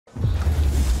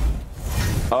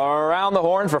Around the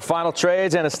horn for final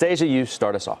trades. Anastasia, you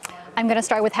start us off. I'm going to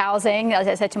start with housing. As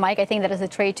I said to Mike, I think that is a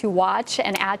trade to watch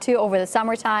and add to over the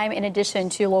summertime. In addition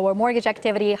to lower mortgage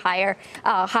activity, higher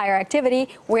activity,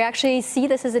 we actually see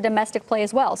this as a domestic play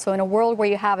as well. So in a world where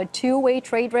you have a two-way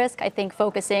trade risk, I think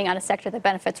focusing on a sector that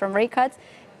benefits from rate cuts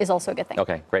is also a good thing.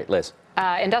 Okay, great. Liz.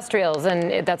 Industrials,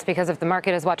 and that's because if the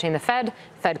market is watching the Fed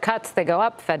cuts, they go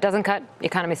up. Fed doesn't cut,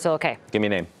 economy's still okay. Give me a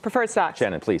name. Preferred stocks.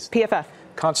 Shannon, please. PFF.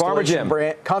 Constellation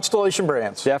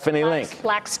Brands. Stephanie Link.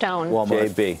 Blackstone. Walmart.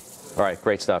 JB. All right,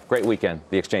 great stuff. Great weekend.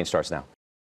 The exchange starts now.